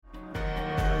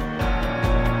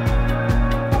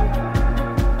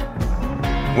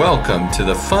Welcome to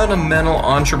the Fundamental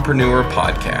Entrepreneur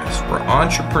Podcast, where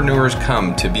entrepreneurs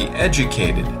come to be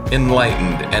educated,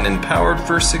 enlightened, and empowered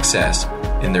for success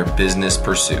in their business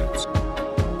pursuits.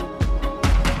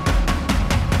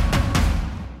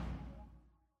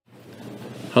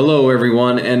 Hello,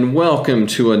 everyone, and welcome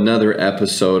to another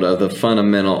episode of the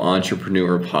Fundamental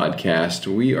Entrepreneur Podcast.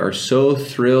 We are so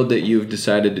thrilled that you've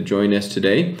decided to join us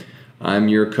today. I'm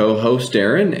your co-host,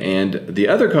 Darren, and the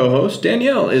other co-host,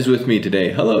 Danielle, is with me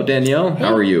today. Hello, Danielle.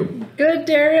 How are you? Good,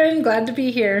 Darren. Glad to be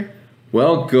here.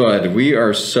 Well, good. We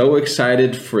are so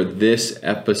excited for this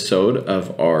episode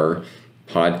of our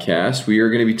podcast. We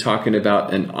are going to be talking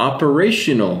about an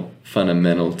operational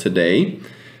fundamental today,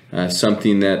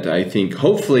 something that I think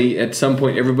hopefully at some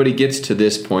point everybody gets to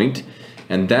this point,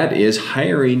 and that is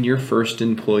hiring your first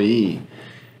employee.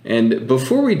 And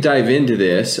before we dive into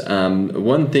this,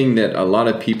 one thing that a lot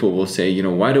of people will say,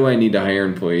 why do I need to hire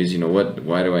employees?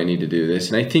 Why do I need to do this?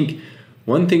 And I think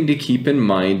one thing to keep in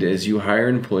mind as you hire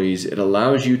employees, it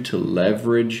allows you to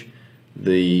leverage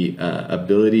the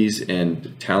abilities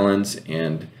and talents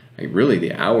and really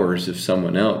the hours of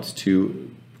someone else to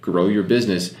grow your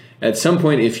business. At some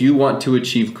point, if you want to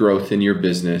achieve growth in your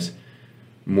business,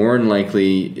 more than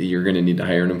likely you're going to need to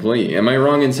hire an employee. Am I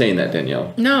wrong in saying that,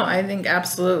 Danielle? No, I think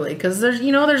absolutely. Because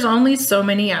there's only so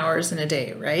many hours in a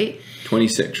day, right?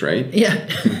 26, right? Yeah.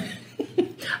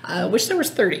 I wish there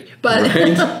was 30, but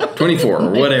right? 24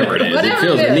 or whatever it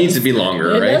is. It needs to be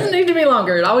longer, right? It doesn't need to be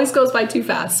longer. It always goes by too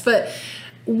fast. But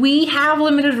we have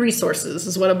limited resources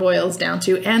is what it boils down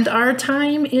to. And our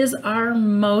time is our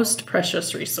most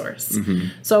precious resource. Mm-hmm.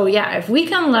 So yeah, if we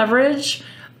can leverage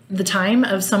the time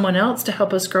of someone else to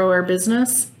help us grow our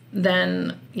business,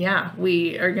 then yeah,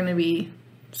 we are going to be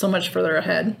so much further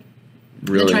ahead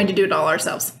than trying to do it all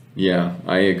ourselves. Yeah,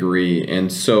 I agree. And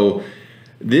so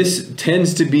this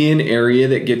tends to be an area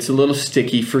that gets a little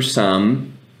sticky for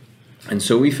some. And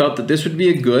so we felt that this would be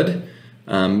a good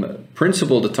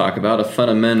principle to talk about, a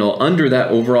fundamental under that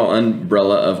overall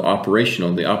umbrella of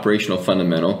the operational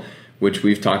fundamental, which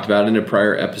we've talked about in a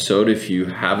prior episode. If you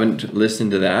haven't listened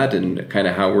to that and kind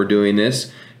of how we're doing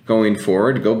this going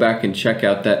forward, go back and check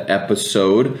out that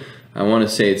episode. I want to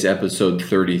say it's episode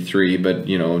 33, but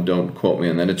don't quote me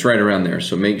on that. It's right around there.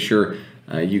 So make sure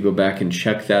you go back and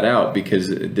check that out, because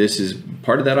this is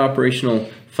part of that operational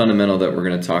fundamental that we're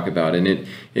going to talk about. And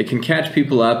it can catch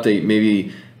people up. They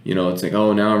maybe, it's like,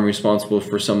 oh, now I'm responsible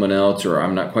for someone else, or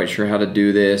I'm not quite sure how to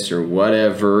do this, or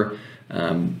whatever.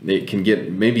 It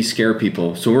can maybe scare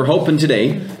people. So we're hoping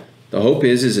today, the hope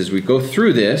is as we go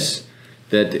through this,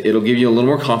 that it'll give you a little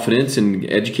more confidence and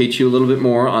educate you a little bit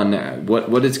more on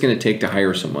what it's going to take to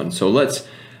hire someone. So let's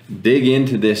dig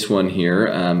into this one here.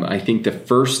 I think the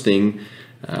first thing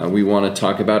we want to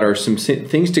talk about are some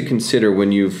things to consider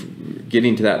when you're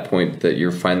getting to that point that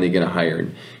you're finally going to hire.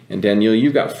 And Danielle,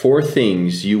 you've got 4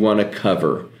 things you want to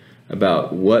cover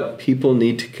about what people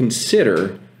need to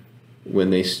consider when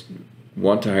they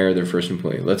want to hire their first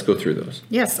employee. Let's go through those.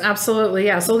 Yes, absolutely.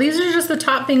 Yeah. So these are just the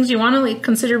top things you want to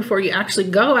consider before you actually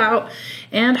go out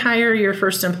and hire your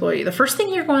first employee. The first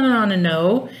thing you're going to want to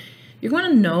know, you're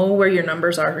going to know where your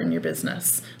numbers are in your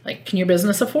business. Like, can your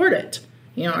business afford it?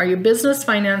 Are your business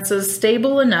finances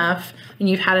stable enough and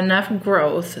you've had enough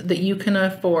growth that you can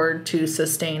afford to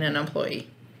sustain an employee?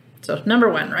 So number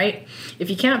 1, right?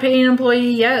 If you can't pay an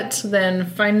employee yet, then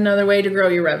find another way to grow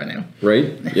your revenue.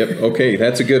 Right? Yep. Okay.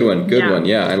 That's a good one. Good one.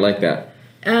 Yeah, I like that.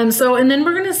 And then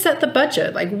we're going to set the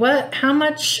budget. Like how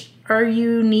much are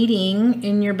you needing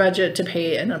in your budget to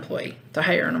pay an employee, to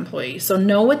hire an employee? So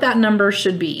know what that number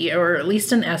should be, or at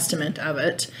least an estimate of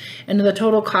it, and the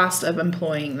total cost of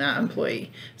employing that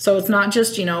employee. So it's not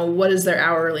just, what is their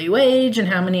hourly wage and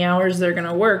how many hours they're going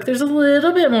to work. There's a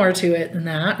little bit more to it than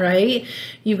that, right?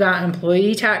 You've got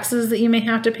employee taxes that you may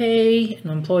have to pay, an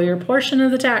employer portion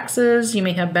of the taxes. You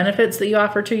may have benefits that you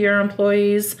offer to your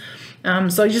employees.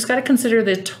 So you just got to consider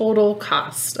the total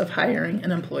cost of hiring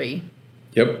an employee.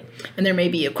 Yep. And there may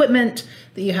be equipment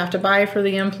that you have to buy for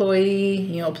the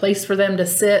employee, a place for them to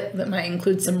sit that might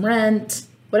include some rent,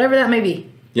 whatever that may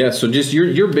be. Yeah, so just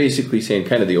you're basically saying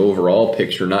kind of the overall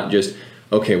picture, not just,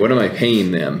 okay, what am I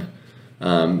paying them?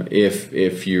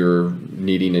 If you're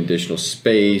needing additional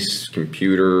space,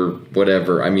 computer,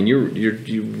 whatever. I mean,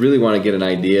 you really want to get an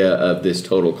idea of this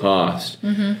total cost,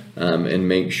 mm-hmm. And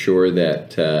make sure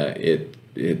that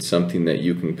it's something that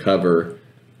you can cover.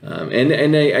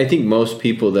 And I think most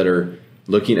people that are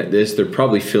looking at this, they're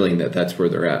probably feeling that that's where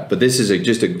they're at. But this is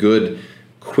just a good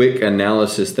quick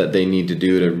analysis that they need to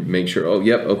do to make sure, oh,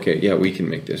 yep, okay, yeah, we can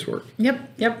make this work.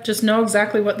 Yep. Just know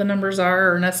exactly what the numbers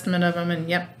are or an estimate of them, and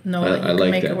know that you can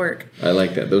make it work. I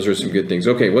like that. Those are some good things.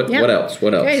 Okay, what else?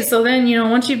 What else? Okay, so then,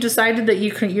 once you've decided that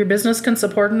your business can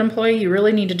support an employee, you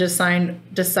really need to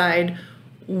decide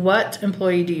what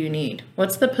employee do you need?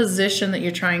 What's the position that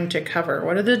you're trying to cover?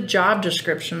 What are the job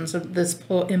descriptions of this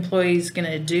employee is going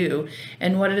to do?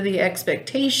 And what are the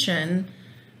expectation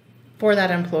for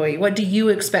that employee? What do you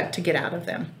expect to get out of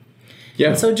them? Yeah.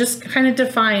 And so just kind of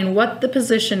define what the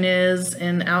position is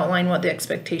and outline what the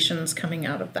expectations coming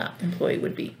out of that employee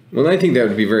would be. Well, I think that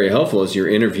would be very helpful as you're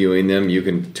interviewing them. You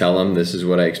can tell them, this is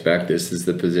what I expect. This is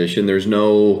the position. There's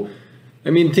no,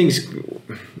 things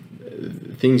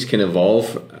can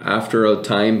evolve after a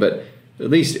time, but at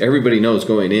least everybody knows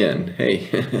going in, hey,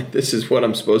 this is what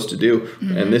I'm supposed to do,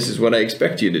 and this is what I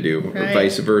expect you to do, or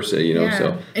vice versa,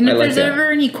 so and if there's ever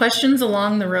any questions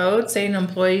along the road, say an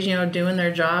employee's, doing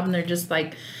their job and they're just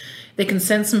like, they can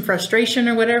sense some frustration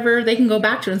or whatever, they can go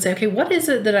back to it and say, okay, what is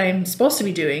it that I'm supposed to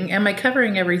be doing? Am I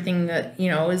covering everything that,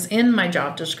 is in my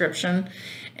job description?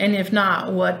 And if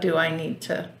not, what do I need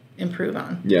to improve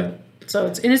on? Yeah. So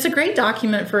it's a great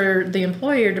document for the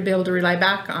employer to be able to rely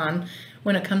back on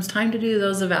when it comes time to do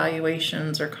those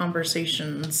evaluations or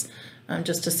conversations,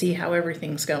 just to see how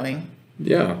everything's going.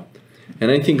 Yeah.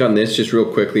 And I think on this, just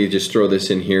real quickly, just throw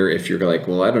this in here. If you're like,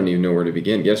 well, I don't even know where to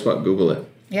begin. Guess what? Google it.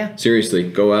 Yeah. Seriously,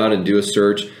 go out and do a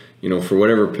search, for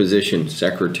whatever position,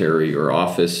 secretary or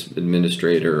office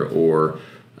administrator or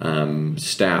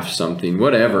staff something,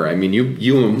 whatever.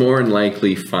 You will more than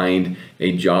likely find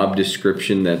a job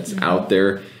description that's out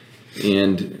there.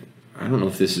 And I don't know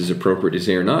if this is appropriate to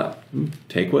say or not.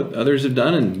 Take what others have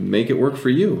done and make it work for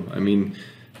you.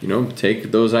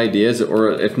 Take those ideas, or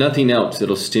if nothing else,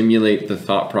 it'll stimulate the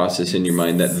thought process in your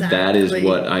mind that is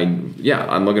what I'm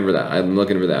looking for that. I'm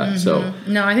looking for that. So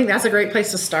no, I think that's a great place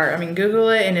to start. Google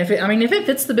it, and if it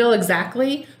fits the bill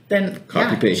exactly, then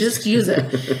copy paste. Just use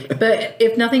it. But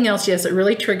if nothing else, yes, it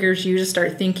really triggers you to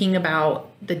start thinking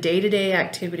about the day-to-day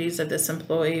activities of this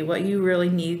employee, what you really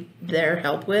need their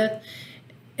help with.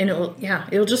 And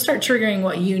it'll just start triggering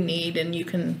what you need, and you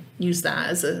can use that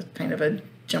as a kind of a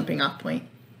jumping off point.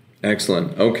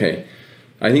 Excellent. Okay.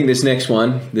 I think this next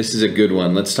one, this is a good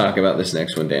one. Let's talk about this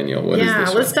next one, Danielle. What is this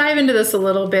one? Let's dive into this a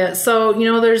little bit. So,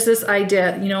 there's this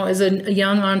idea, as a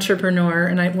young entrepreneur,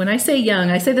 and when I say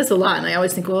young, I say this a lot, and I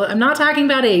always think, well, I'm not talking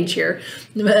about age here,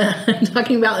 but I'm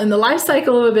talking about in the life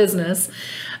cycle of a business.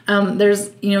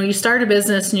 There's, you start a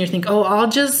business and you think, oh, I'll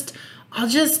just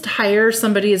hire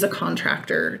somebody as a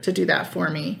contractor to do that for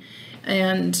me,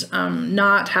 and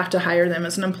not have to hire them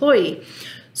as an employee.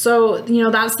 So,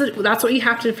 that's what you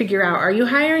have to figure out. Are you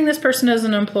hiring this person as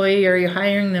an employee, or are you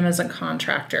hiring them as a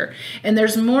contractor? And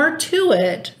there's more to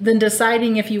it than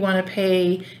deciding if you want to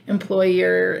pay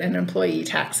employer and employee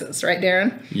taxes, right,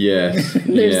 Darren?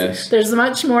 Yes. There's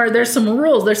much more. There's some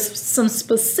rules. There's some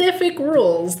specific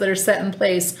rules that are set in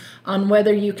place on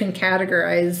whether you can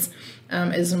categorize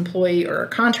as employee or a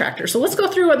contractor. So let's go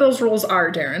through what those rules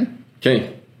are, Darren.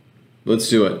 Okay, let's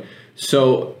do it.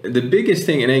 So the biggest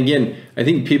thing, and again, I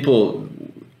think people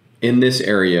in this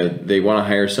area, they want to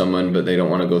hire someone, but they don't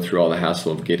want to go through all the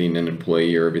hassle of getting an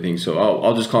employee or everything. So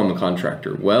I'll just call them a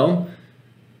contractor. Well,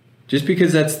 just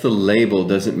because that's the label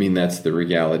doesn't mean that's the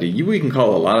reality. We can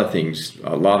call a lot of things,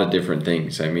 a lot of different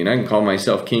things. I can call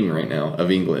myself king right now of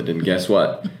England, and guess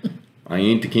what? I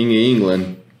ain't the king of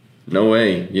England. No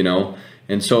way,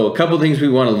 And so a couple of things we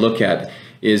want to look at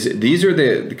is these are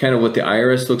the kind of what the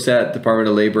IRS looks at, Department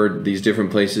of Labor, these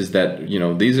different places that,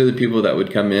 these are the people that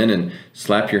would come in and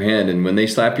slap your hand. And when they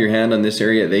slap your hand on this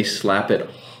area, they slap it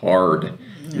hard.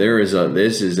 Yeah.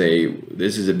 This is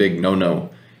a big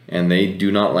no-no. And they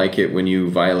do not like it when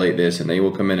you violate this, and they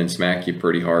will come in and smack you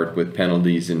pretty hard with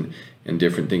penalties and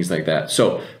different things like that.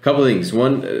 So a couple of things.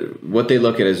 One, what they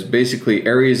look at is basically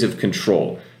areas of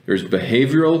control. There's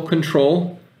behavioral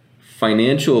control,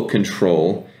 financial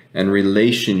control, and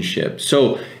relationship.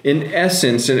 So in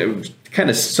essence, and kind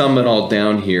of sum it all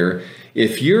down here,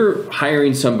 if you're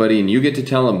hiring somebody and you get to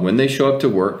tell them when they show up to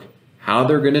work, how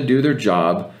they're going to do their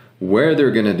job, where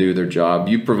they're going to do their job,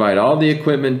 you provide all the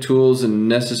equipment, tools, and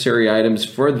necessary items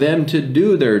for them to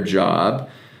do their job.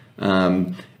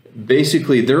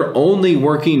 Basically, they're only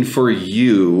working for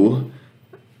you.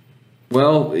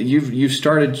 Well, you've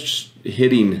started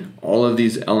hitting all of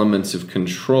these elements of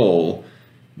control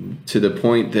to the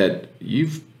point that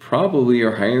you've probably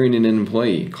are hiring an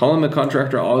employee. Call them a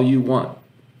contractor all you want.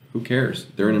 Who cares?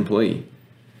 They're an employee.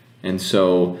 And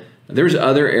so there's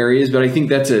other areas, but I think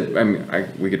that's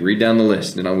we could read down the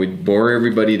list and we'd bore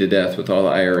everybody to death with all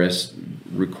the IRS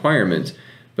requirements.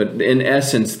 But in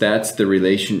essence, that's the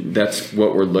relation. That's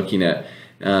what we're looking at.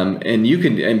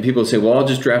 And people say, well, I'll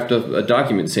just draft a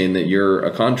document saying that you're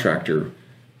a contractor.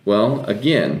 Well,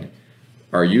 again,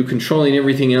 are you controlling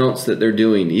everything else that they're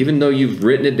doing, even though you've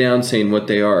written it down saying what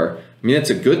they are? I mean,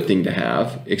 that's a good thing to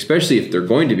have, especially if they're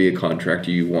going to be a contractor.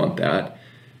 You want that,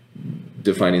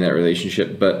 defining that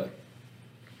relationship. But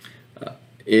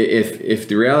if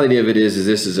the reality of it is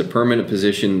this is a permanent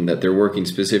position that they're working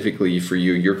specifically for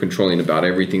you, you're controlling about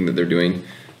everything that they're doing,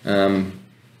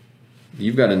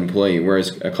 you've got an employee.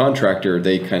 Whereas a contractor,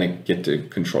 they kind of get to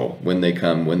control when they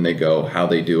come, when they go, how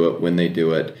they do it, when they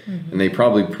do it. Mm-hmm. And they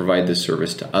probably provide this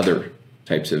service to other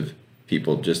types of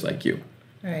people just like you.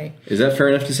 Right. Is that fair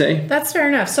enough to say? That's fair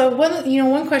enough. So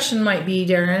one question might be,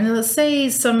 Darren, let's say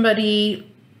somebody,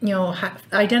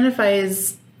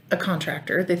 identifies a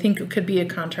contractor. They think it could be a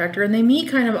contractor, and they meet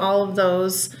kind of all of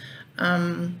those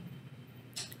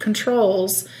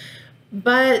controls,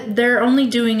 but they're only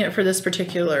doing it for this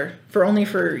particular,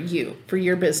 for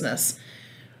your business.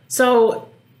 So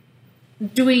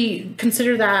do we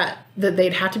consider that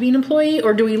they'd have to be an employee,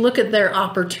 or do we look at their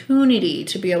opportunity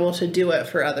to be able to do it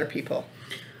for other people?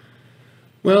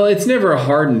 Well, it's never a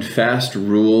hard and fast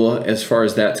rule as far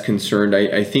as that's concerned.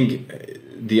 I think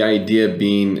the idea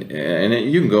being, and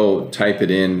you can go type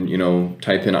it in,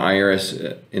 type in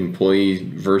IRS employee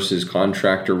versus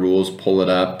contractor rules, pull it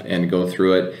up and go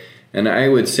through it. And I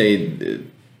would say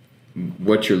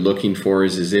what you're looking for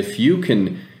is if you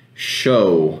can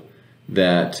show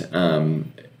that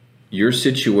your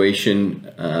situation,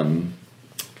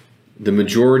 the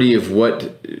majority of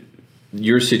what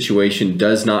your situation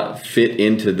does not fit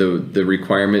into the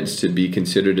requirements to be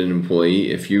considered an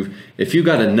employee. If you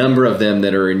got a number of them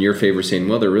that are in your favor saying,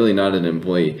 well, they're really not an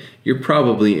employee, you're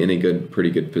probably in a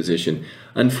pretty good position.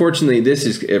 Unfortunately, this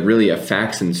is really a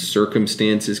facts and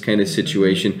circumstances kind of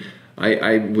situation.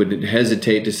 I would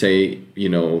hesitate to say,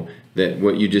 that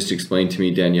what you just explained to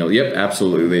me, Danielle, yep,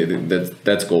 absolutely,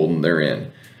 that's golden, they're in.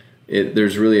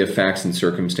 There's really a facts and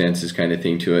circumstances kind of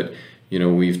thing to it.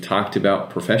 We've talked about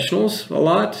professionals a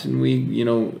lot, and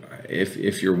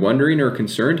if you're wondering or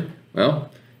concerned, well,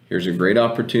 here's a great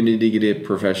opportunity to get a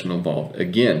professional involved.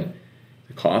 Again,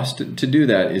 the cost to do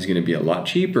that is going to be a lot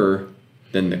cheaper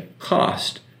than the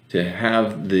cost to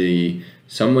have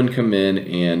someone come in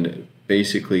and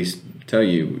basically tell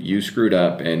you screwed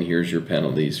up and here's your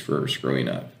penalties for screwing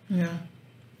up.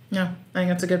 Yeah, I think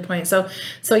that's a good point. So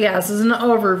yeah, this is an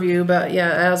overview, but yeah,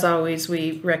 as always,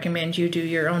 we recommend you do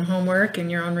your own homework and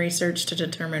your own research to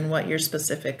determine what your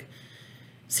specific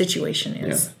situation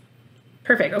is. Yeah.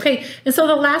 Perfect. Okay, and so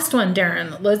the last one,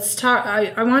 Darren, let's talk.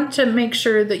 I want to make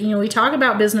sure that we talk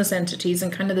about business entities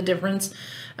and kind of the difference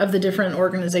of the different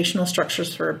organizational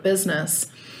structures for a business.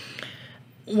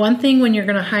 One thing when you're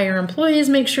going to hire employees,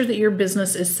 make sure that your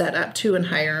business is set up to and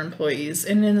hire employees.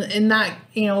 And in that,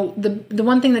 the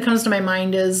one thing that comes to my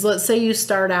mind is, let's say you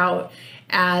start out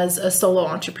as a solo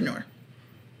entrepreneur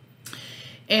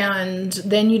and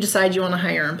then you decide you want to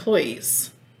hire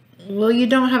employees. Well, you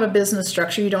don't have a business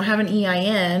structure. You don't have an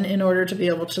EIN in order to be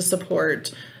able to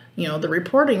support, the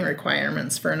reporting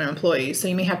requirements for an employee. So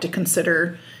you may have to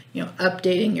consider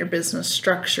updating your business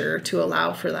structure to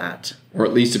allow for that. Or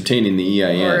at least obtaining the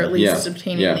EIN. Or at least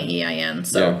obtaining the EIN.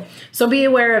 So be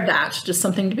aware of that. Just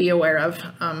something to be aware of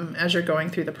as you're going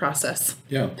through the process.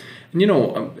 Yeah.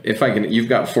 And if I can, you've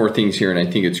got 4 things here, and I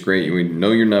think it's great. We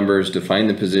know your numbers, define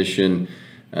the position.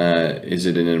 Is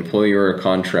it an employee or a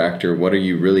contractor? What are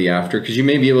you really after? Because you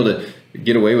may be able to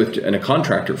get away with a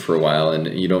contractor for a while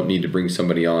and you don't need to bring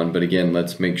somebody on. But again,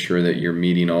 let's make sure that you're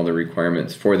meeting all the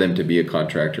requirements for them to be a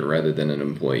contractor rather than an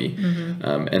employee.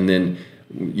 Mm-hmm. And then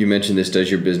you mentioned this,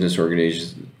 does your business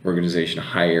organization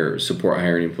support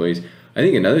hiring employees? I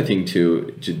think another thing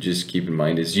to just keep in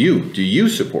mind is do you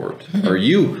support?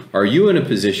 Mm-hmm. Are you in a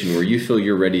position where you feel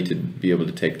you're ready to be able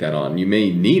to take that on? You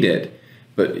may need it,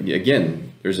 but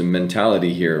again, there's a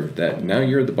mentality here that now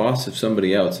you're the boss of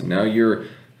somebody else, and now you're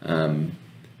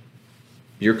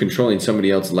controlling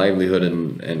somebody else's livelihood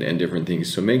and different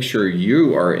things. So make sure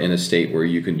you are in a state where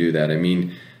you can do that. I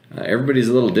mean, everybody's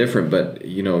a little different, but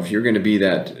if you're going to be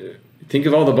that, think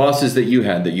of all the bosses that you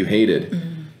had that you hated.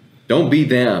 Mm-hmm. Don't be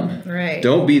them. Right.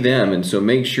 Don't be them. And so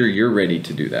make sure you're ready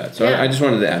to do that. So I just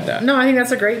wanted to add that. No, I think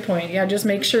that's a great point. Yeah, just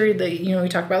make sure that, we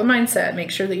talk about the mindset. Make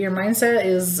sure that your mindset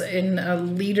is in a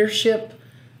leadership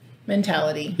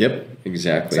mentality. Yep,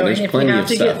 exactly. So there's plenty of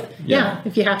stuff.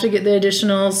 If you have to get the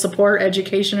additional support,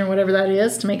 education, or whatever that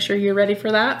is to make sure you're ready for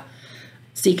that,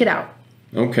 seek it out.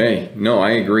 Okay. No,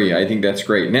 I agree. I think that's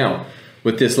great. Now,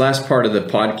 with this last part of the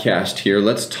podcast here,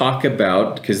 let's talk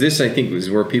about, because this I think is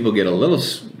where people get a little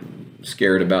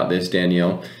scared about this,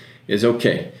 Danielle, is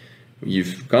okay.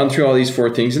 You've gone through all these 4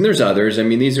 things, and there's others. I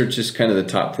mean, these are just kind of the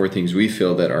top 4 things we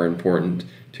feel that are important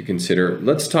to consider.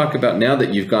 Let's talk about, now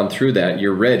that you've gone through that,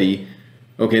 you're ready.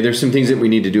 Okay, there's some things that we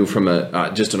need to do from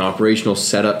a just an operational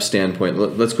setup standpoint.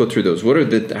 Let's go through those.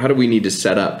 How do we need to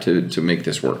set up to make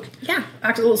this work? Yeah,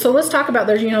 absolutely. So let's talk about,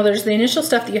 there's the initial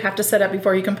stuff that you have to set up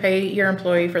before you can pay your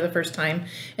employee for the first time.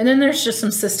 And then there's just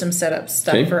some system setup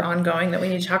stuff for ongoing that we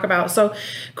need to talk about. So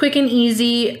quick and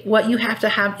easy, what you have to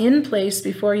have in place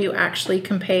before you actually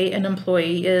can pay an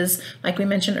employee is, like we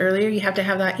mentioned earlier, you have to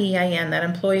have that EIN, that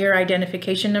employer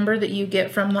identification number that you get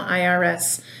from the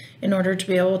IRS, in order to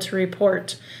be able to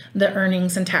report the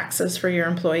earnings and taxes for your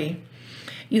employee.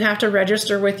 You have to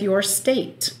register with your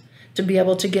state to be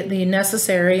able to get the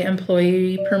necessary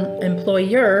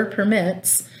employer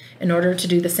permits in order to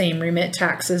do the same, remit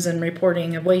taxes and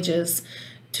reporting of wages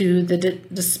to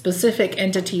the specific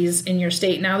entities in your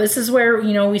state. Now, this is where,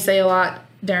 we say a lot,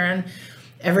 Darren,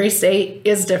 every state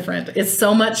is different. It's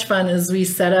so much fun as we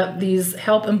set up these,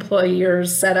 help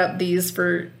employers set up these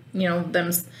for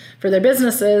them, for their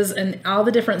businesses, and all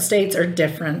the different states are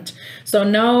different. So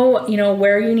know,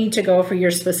 where you need to go for your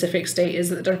specific state.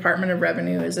 Is it the Department of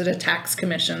Revenue? Is it a tax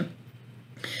commission?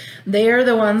 They are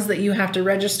the ones that you have to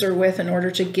register with in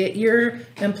order to get your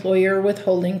employer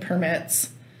withholding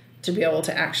permits to be able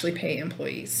to actually pay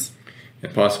employees.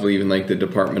 And possibly even like the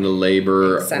Department of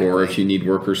Labor, Exactly. Or if you need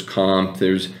workers' comp,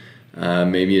 there's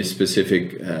maybe a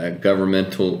specific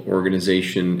governmental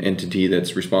organization entity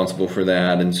that's responsible for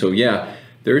that. And so,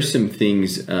 there's some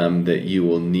things that you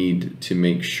will need to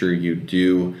make sure you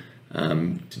do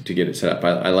to get it set up.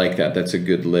 I like that. That's a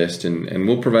good list. And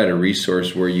we'll provide a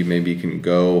resource where you maybe can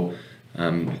go.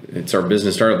 It's our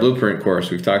Business Startup Blueprint course.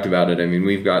 We've talked about it. I mean,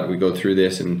 we go through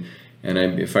this, and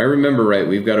if I remember right,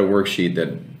 we've got a worksheet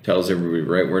that tells everybody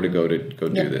right where to go do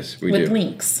this. We with do.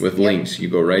 links. With links. You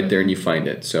go right there and you find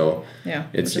it. So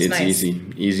it's nice.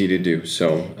 easy to do.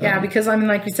 So because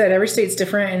like we said, every state's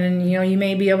different, and you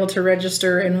may be able to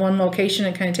register in one location.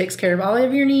 It kind of takes care of all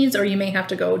of your needs, or you may have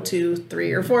to go to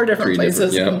 3 or 4 different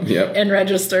places and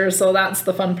register. So that's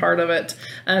the fun part of it.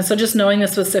 So just knowing the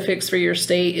specifics for your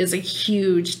state is a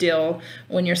huge deal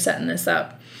when you're setting this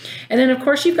up. And then, of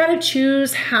course, you've got to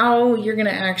choose how you're going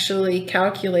to actually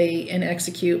calculate and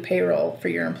execute payroll for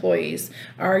your employees.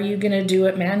 Are you going to do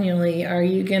it manually? Are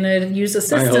you going to use a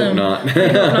system? I hope not. I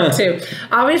hope not too.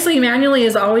 Obviously, manually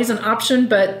is always an option,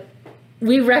 but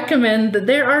we recommend that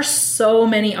there are so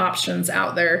many options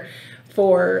out there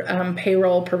for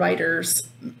payroll providers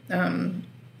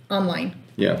online.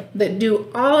 That do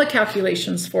all the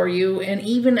calculations for you, and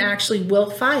even actually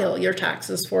will file your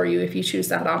taxes for you if you choose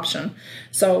that option.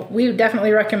 So we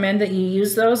definitely recommend that you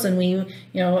use those. And we,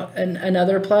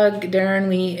 another plug, Darren,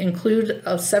 we include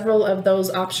several of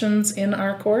those options in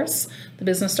our course, the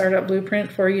Business Startup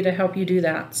Blueprint, for you to help you do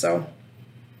that. So,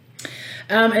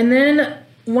 and then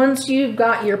once you've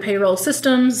got your payroll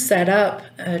systems set up,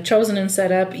 chosen and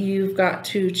set up, you've got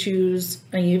to choose,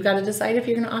 and you've got to decide if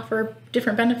you're going to offer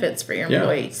different benefits for your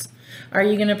employees. Are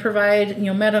you going to provide,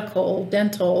 medical,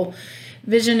 dental,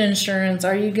 vision insurance?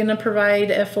 Are you going to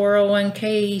provide a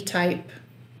 401k type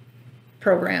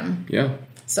program?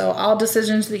 So all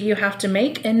decisions that you have to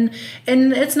make, and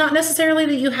it's not necessarily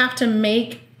that you have to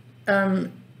make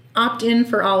opt in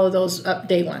for all of those up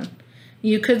day one.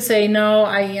 You could say, no,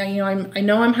 I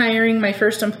know I'm hiring my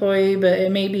first employee, but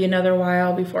it may be another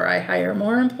while before I hire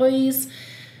more employees.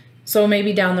 So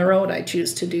maybe down the road I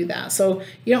choose to do that. So,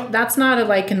 that's not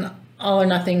an all or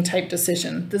nothing type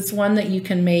decision. That's one that you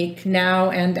can make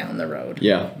now and down the road.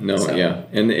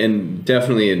 And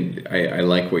definitely, I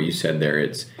like what you said there.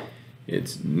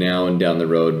 It's now and down the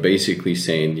road, basically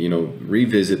saying,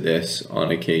 revisit this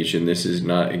on occasion. This is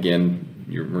not, again,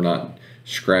 we're not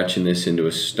scratching this into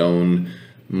a stone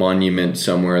monument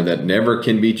somewhere that never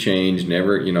can be changed.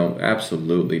 Never,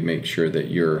 absolutely make sure that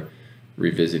you're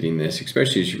revisiting this,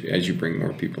 especially as you bring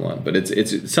more people on. But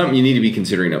it's something you need to be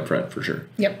considering up front for sure.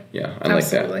 I like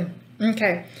that.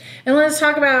 Okay. And let's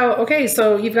talk about,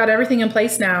 so you've got everything in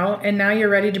place now, and now you're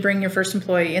ready to bring your first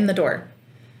employee in the door.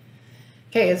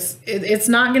 Okay, it's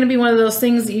not going to be one of those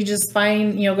things that you just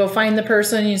find, go find the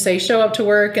person, you say show up to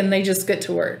work, and they just get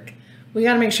to work. We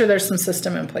got to make sure there's some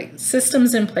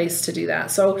systems in place to do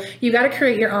that. So you got to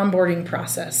create your onboarding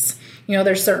process.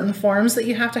 There's certain forms that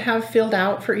you have to have filled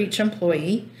out for each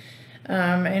employee.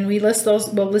 And we'll list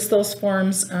those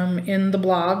forms in the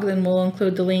blog, then we'll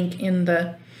include the link in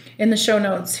the show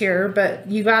notes here.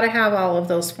 But you got to have all of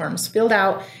those forms filled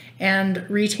out and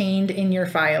retained in your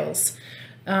files.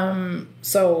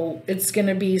 So it's going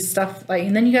to be stuff like,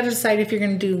 and then you got to decide if you're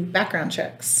going to do background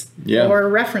checks Yeah. or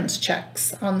reference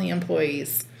checks on the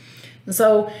employees. And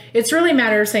so it's really a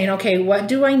matter of saying, okay, what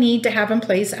do I need to have in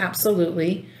place?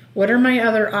 Absolutely. What are my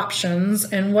other options,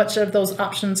 and which of those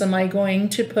options am I going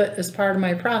to put as part of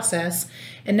my process?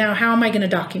 And now how am I going to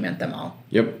document them all?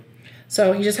 Yep.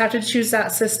 So you just have to choose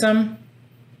that system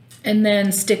and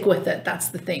then stick with it. That's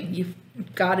the thing. You've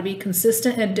got to be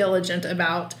consistent and diligent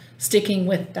about sticking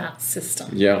with that system.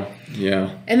 Yeah.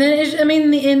 Yeah. And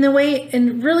then, in the way,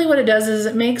 and really what it does is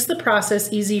it makes the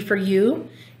process easy for you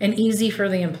and easy for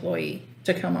the employee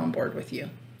to come on board with you.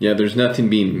 Yeah. There's nothing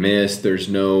being missed. There's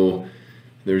no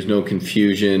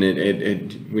confusion.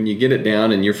 When you get it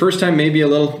down, and your first time may be a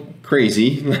little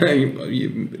crazy,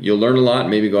 you'll learn a lot.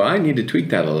 Maybe go, I need to tweak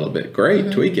that a little bit.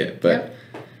 Great, tweak it. But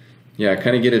yeah,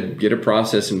 kind of get a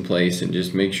process in place and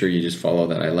just make sure you just follow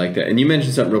that. I like that. And you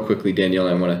mentioned something real quickly, Danielle.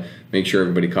 I want to make sure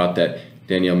everybody caught that.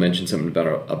 Danielle mentioned something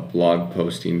about a blog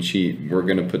posting. We're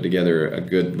going to put together a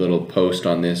good little post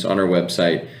on this on our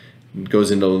website. It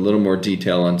goes into a little more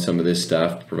detail on some of this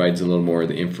stuff, provides a little more of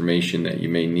the information that you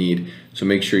may need. So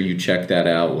make sure you check that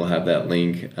out. We'll have that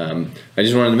link. I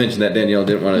just wanted to mention that, Danielle.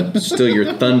 Didn't want to steal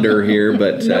your thunder here,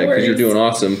 but because you're doing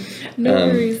awesome. No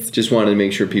worries. Just wanted to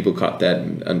make sure people caught that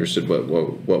and understood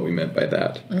what we meant by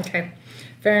that. Okay,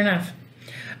 fair enough.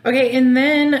 Okay, and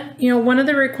then, one of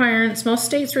the requirements, most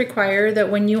states require that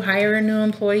when you hire a new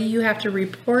employee, you have to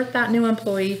report that new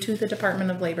employee to the Department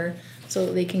of Labor so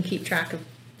that they can keep track of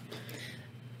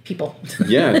people.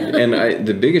 Yeah, and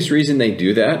the biggest reason they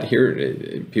do that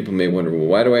here, people may wonder, well,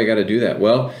 why do I got to do that?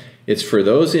 Well, it's for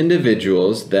those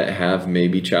individuals that have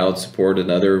maybe child support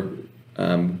and other,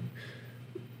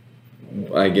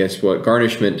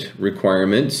 garnishment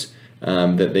requirements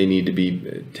that they need to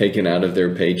be taken out of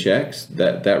their paychecks.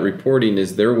 That reporting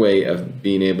is their way of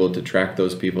being able to track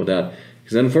those people down.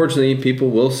 Because unfortunately, people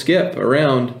will skip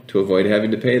around to avoid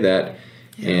having to pay that.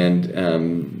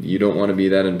 And you don't want to be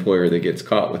that employer that gets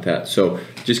caught with that. So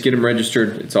just get them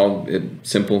registered. It's all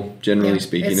simple, generally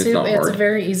speaking. It's not hard. It's a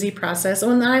very easy process.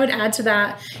 And I would add to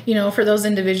that, for those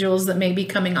individuals that may be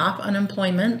coming off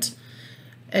unemployment,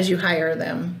 as you hire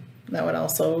them, that would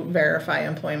also verify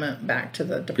employment back to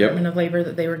the Department of Labor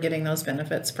that they were getting those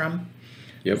benefits from.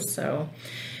 Yep. So,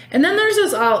 and then there's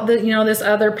this this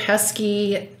other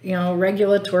pesky,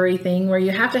 regulatory thing where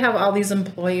you have to have all these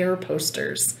employer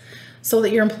posters, so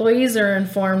that your employees are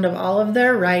informed of all of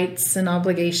their rights and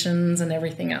obligations and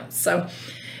everything else. So,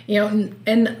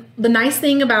 and the nice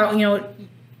thing about,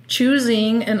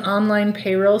 choosing an online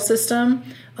payroll system,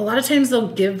 a lot of times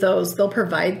they'll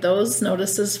provide those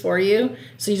notices for you.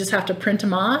 So you just have to print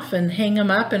them off and hang them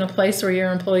up in a place where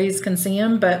your employees can see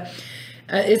them. But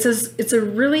it's a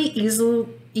really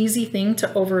easy thing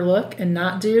to overlook and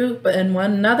not do. But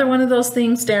another one of those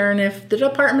things, Darren, if the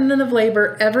Department of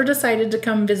Labor ever decided to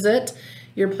come visit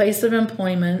your place of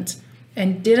employment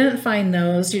and didn't find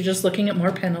those, you're just looking at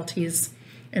more penalties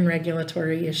and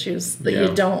regulatory issues that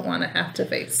you don't want to have to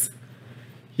face.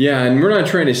 Yeah, and we're not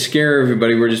trying to scare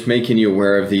everybody. We're just making you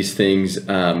aware of these things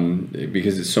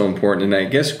because it's so important. And I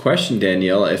guess question,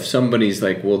 Danielle, if somebody's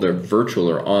like, well, they're virtual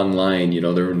or online,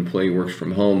 their employee works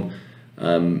from home,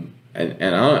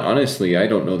 and honestly, I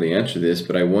don't know the answer to this,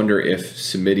 but I wonder if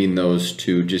submitting those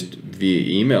to just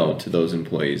via email to those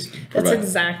employees. That's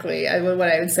exactly what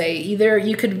I would say. Either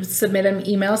you could submit an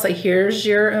email, say, here's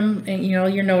your,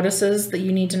 your notices that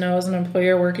you need to know as an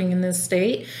employer working in this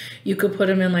state. You could put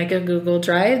them in like a Google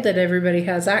Drive that everybody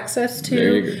has access to.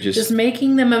 There you go. Just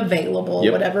making them available,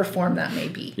 whatever form that may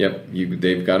be. Yep.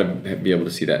 They've got to be able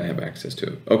to see that and have access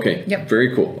to it. Okay. Yep.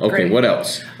 Very cool. Okay. Great. What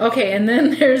else? Okay. And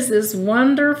then there's this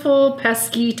wonderful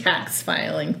pesky tax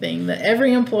filing thing that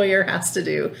every employer has to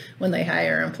do when they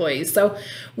hire employees. So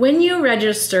when you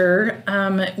register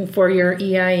for your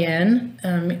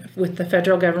EIN with the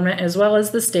federal government as well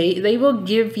as the state, they will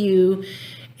give you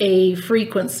a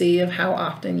frequency of how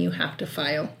often you have to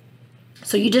file.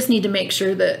 So you just need to make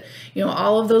sure that,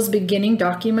 all of those beginning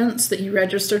documents that you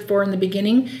registered for in the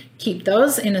beginning, keep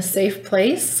those in a safe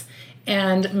place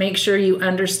and make sure you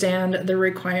understand the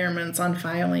requirements on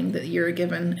filing that you're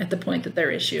given at the point that they're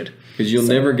issued. Because you'll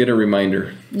never get a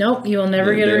reminder. Nope, you'll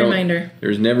never get a reminder.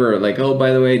 There's never like, oh,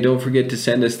 by the way, don't forget to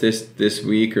send us this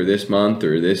week or this month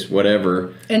or this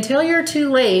whatever. Until you're too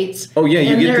late. Oh, yeah,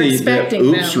 you get the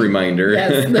oops reminder.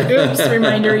 Yes, the oops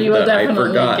reminder you will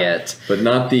definitely get. But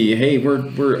not the, hey,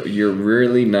 you're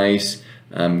really nice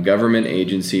government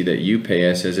agency that you pay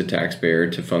us as a taxpayer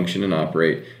to function and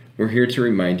operate. We're here to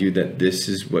remind you that this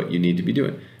is what you need to be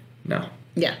doing. Now,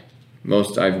 yeah,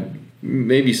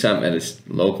 maybe some at a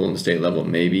local and state level,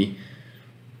 maybe,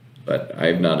 but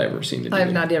I've not ever seen it.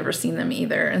 I've not ever seen them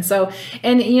either. And so,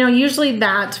 and usually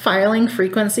that filing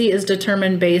frequency is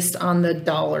determined based on the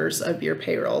dollars of your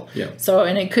payroll. Yeah. So,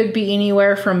 and it could be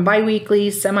anywhere from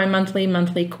biweekly, semi-monthly,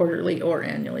 monthly, quarterly, or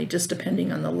annually, just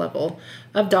depending on the level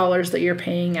of dollars that you're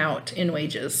paying out in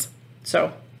wages.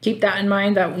 So keep that in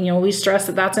mind that, we stress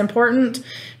that that's important.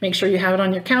 Make sure you have it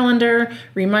on your calendar,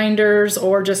 reminders,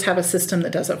 or just have a system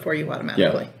that does it for you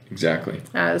automatically. Yeah, exactly.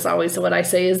 As always, what I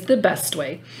say is the best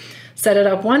way. Set it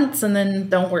up once and then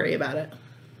don't worry about it.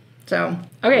 So,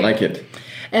 okay. I like it.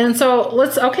 And so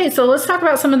let's talk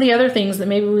about some of the other things that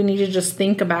maybe we need to just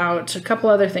think about. A couple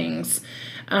other things.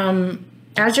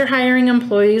 As you're hiring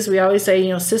employees, we always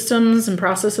say, systems and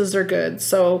processes are good.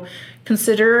 So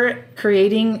consider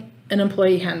creating an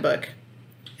employee handbook.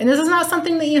 And this is not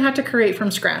something that you have to create from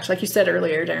scratch. Like you said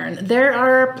earlier, Darren, there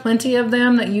are plenty of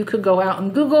them that you could go out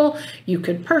and Google, you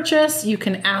could purchase, you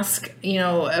can ask,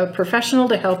 a professional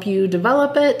to help you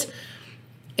develop it.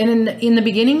 And in the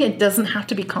beginning, it doesn't have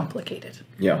to be complicated.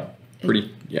 Yeah.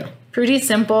 Pretty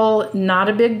simple, not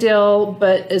a big deal,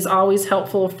 but is always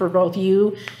helpful for both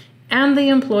you and the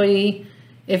employee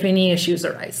if any issues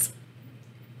arise.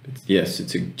 Yes,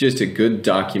 it's just a good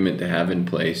document to have in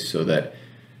place so that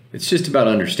it's just about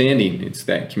understanding. It's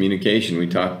that communication.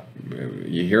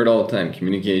 You hear it all the time.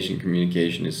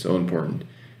 Communication is so important.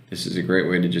 This is a great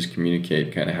way to just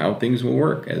communicate kind of how things will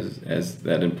work as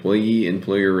that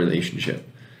employee-employer relationship.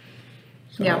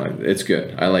 So it's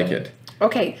good. I like it.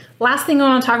 Okay, last thing I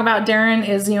want to talk about, Darren,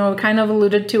 is, we kind of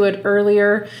alluded to it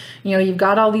earlier. You've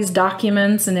got all these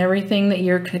documents and everything that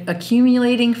you're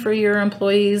accumulating for your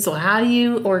employees. Well, how do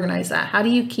you organize that? How do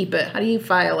you keep it? How do you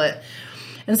file it?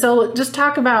 And so just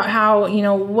talk about how,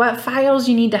 what files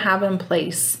you need to have in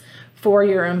place for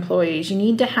your employees. You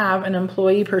need to have an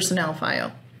employee personnel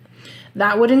file.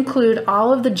 That would include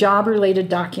all of the job-related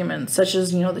documents, such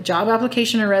as, the job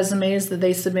application or resumes that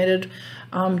they submitted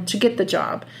to get the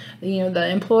job. The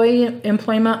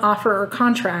employment offer or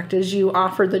contract as you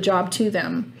offered the job to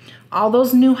them. All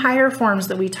those new hire forms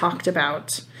that we talked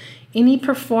about. Any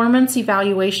performance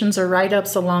evaluations or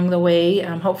write-ups along the way.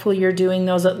 Hopefully you're doing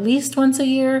those at least once a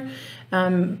year,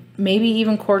 maybe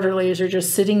even quarterly, as you're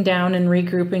just sitting down and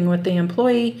regrouping with the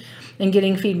employee and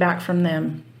getting feedback from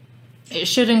them. It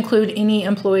should include any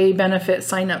employee benefit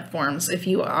sign-up forms if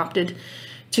you opted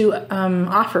to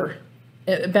offer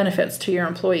benefits to your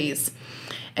employees.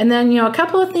 And then, a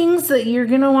couple of things that you're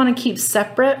going to want to keep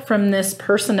separate from this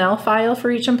personnel file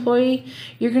for each employee.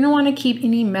 You're going to want to keep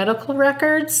any medical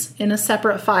records in a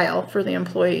separate file for the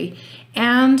employee,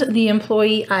 and the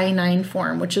employee I-9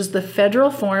 form, which is the federal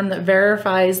form that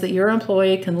verifies that your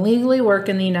employee can legally work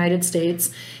in the United States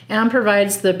and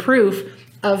provides the proof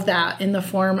of that in the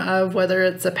form of whether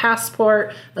it's a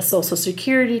passport, a social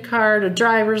security card, a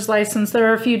driver's license. There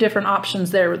are a few different options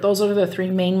there, but those are the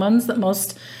three main ones that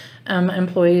most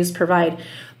employees provide.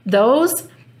 Those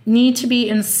need to be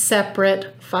in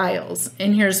separate files,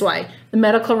 and here's why. The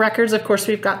medical records, of course,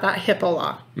 we've got that HIPAA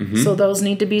law, so those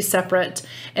need to be separate.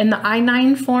 And the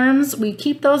I-9 forms, we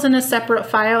keep those in a separate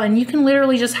file, and you can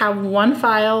literally just have one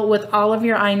file with all of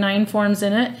your I-9 forms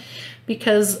in it,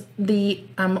 because the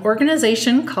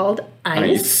organization called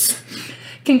ICE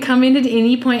can come in at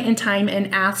any point in time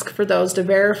and ask for those to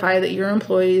verify that your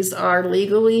employees are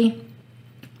legally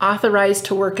authorized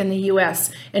to work in the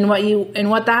U.S. And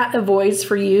what that avoids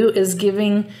for you is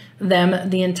giving them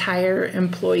the entire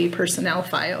employee personnel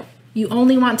file. You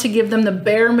only want to give them the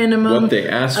bare minimum what they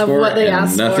ask of for what they and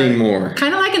ask nothing for. more.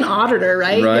 Kind of like an auditor,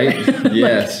 right? Right.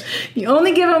 Yes. You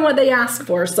only give them what they ask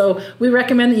for. So we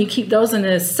recommend that you keep those in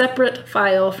a separate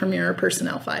file from your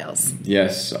personnel files.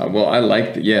 Yes. Well, I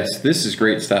like that. Yes, this is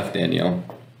great stuff, Danielle.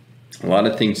 A lot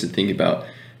of things to think about.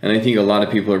 And I think a lot of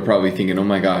people are probably thinking, oh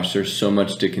my gosh, there's so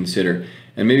much to consider.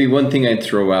 And maybe one thing I'd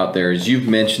throw out there is you've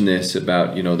mentioned this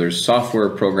about, there's software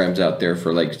programs out there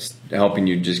for like helping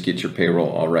you just get your payroll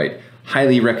all right.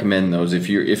 Highly recommend those if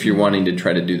you're wanting to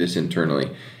try to do this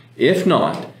internally. If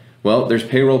not, well, there's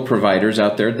payroll providers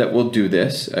out there that will do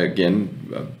this.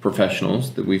 Again,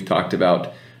 professionals that we've talked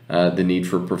about, the need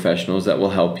for professionals that will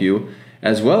help you.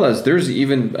 As well as there's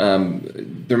even,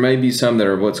 there may be some that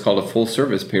are what's called a full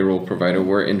service payroll provider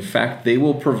where in fact they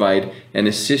will provide and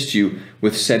assist you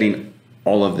with setting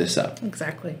all of this up.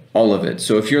 Exactly. All of it.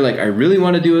 So if you're like, I really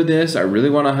want to do this, I really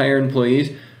want to hire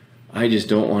employees, I just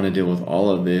don't want to deal with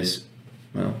all of this,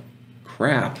 well,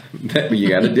 crap that you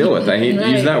got to deal with. I hate to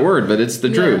use that word, but it's the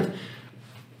truth.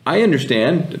 I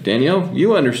understand, Danielle,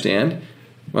 you understand.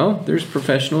 Well, there's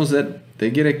professionals that they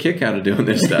get a kick out of doing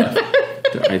this stuff.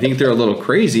 I think they're a little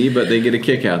crazy, but they get a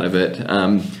kick out of it.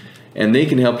 and they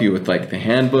can help you with like the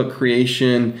handbook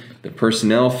creation, the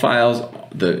personnel files.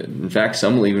 In fact,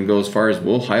 some will even go as far as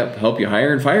we'll help you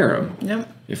hire and fire them.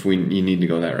 Yep. If you need to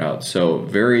go that route. So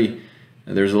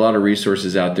there's a lot of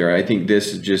resources out there. I think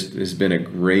this has been a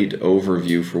great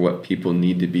overview for what people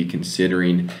need to be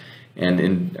considering.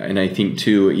 And I think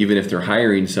too, even if they're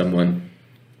hiring someone,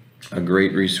 a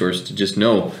great resource to just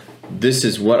know this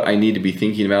is what I need to be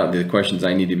thinking about, the questions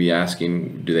I need to be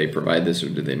asking. Do they provide this or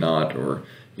do they not? Or,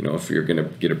 if you're going to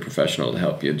get a professional to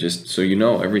help you, just so you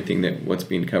know everything what's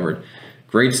being covered.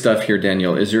 Great stuff here,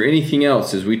 Danielle. Is there anything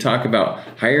else as we talk about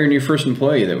hiring your first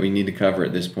employee that we need to cover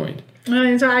at this point?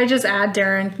 So I just add,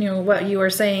 Darren, what you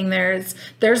were saying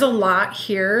there's a lot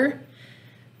here,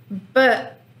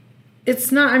 but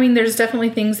it's not, there's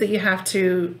definitely things that you have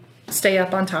to stay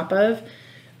up on top of,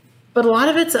 but a lot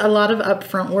of it's a lot of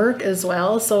upfront work as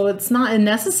well. So it's not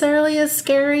necessarily as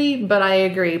scary, but I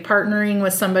agree. Partnering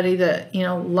with somebody that,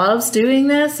 loves doing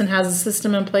this and has a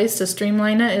system in place to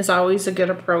streamline it is always a good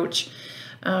approach.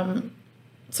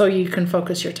 So you can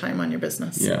focus your time on your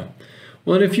business. Yeah.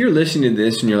 Well, and if you're listening to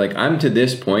this and you're like, I'm to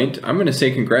this point, I'm going to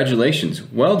say congratulations.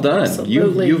 Well done.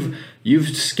 Absolutely. You've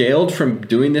scaled from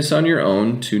doing this on your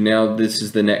own to now this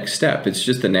is the next step. It's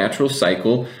just the natural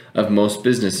cycle of most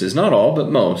businesses. Not all, but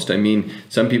most.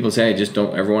 Some people say, I just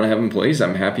don't ever want to have employees.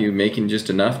 I'm happy making just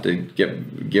enough to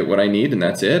get what I need and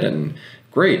that's it. And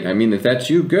great. If that's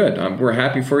you, good. We're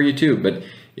happy for you too. But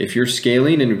if you're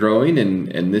scaling and growing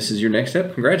and this is your next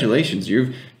step, congratulations.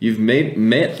 You've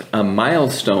met a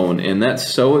milestone, and that's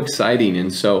so exciting.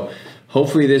 And so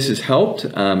hopefully this has helped.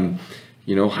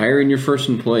 Hiring your first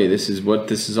employee. This is what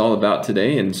this is all about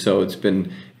today. And so it's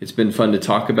been fun to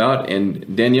talk about.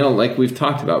 And Danielle, like we've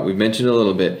talked about, we've mentioned a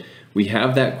little bit, we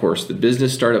have that course, the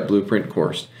Business Startup Blueprint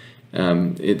course.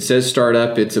 It says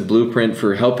startup, it's a blueprint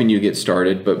for helping you get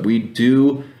started, but we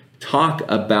do talk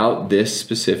about this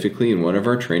specifically in one of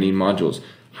our training modules,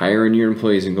 hiring your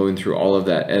employees and going through all of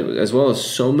that, as well as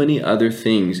so many other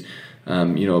things,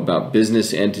 about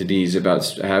business entities, about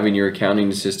having your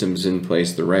accounting systems in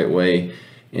place the right way,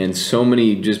 and so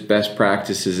many just best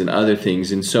practices and other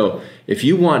things. And so if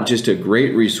you want just a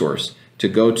great resource to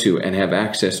go to and have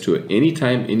access to it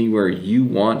anytime, anywhere you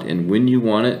want and when you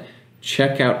want it,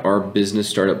 check out our Business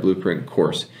Startup Blueprint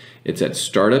course. It's at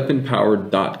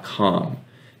startupempowered.com.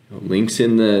 Links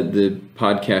in the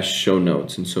podcast show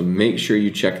notes, and so make sure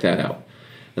you check that out.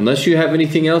 Unless you have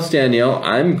anything else, Danielle,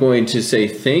 I'm going to say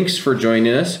thanks for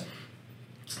joining us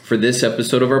for this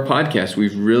episode of our podcast.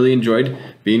 We've really enjoyed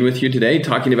being with you today,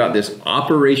 talking about this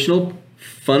operational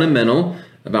fundamental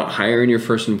about hiring your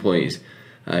first employees.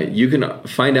 You can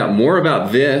find out more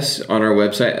about this on our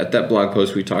website at that blog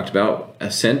post we talked about,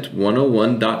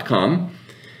 ascent101.com.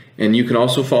 And you can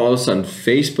also follow us on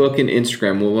Facebook and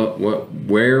Instagram,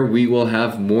 where we will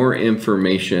have more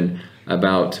information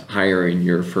about hiring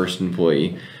your first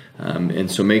employee.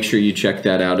 And so make sure you check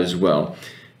that out as well.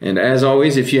 And as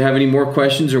always, if you have any more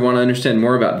questions or want to understand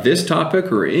more about this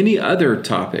topic or any other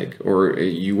topic, or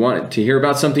you want to hear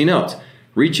about something else,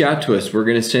 reach out to us. We're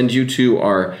going to send you to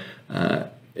our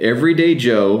Everyday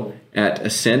Joe at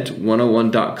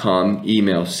ascent101.com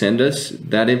email. Send us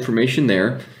that information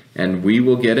there, and we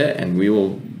will get it, and we will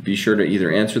be sure to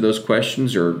either answer those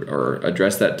questions or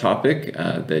address that topic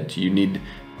that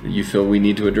you feel we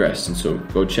need to address. And so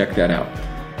go check that out.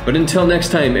 But until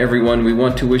next time, everyone, we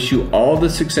want to wish you all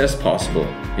the success possible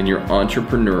in your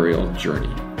entrepreneurial journey.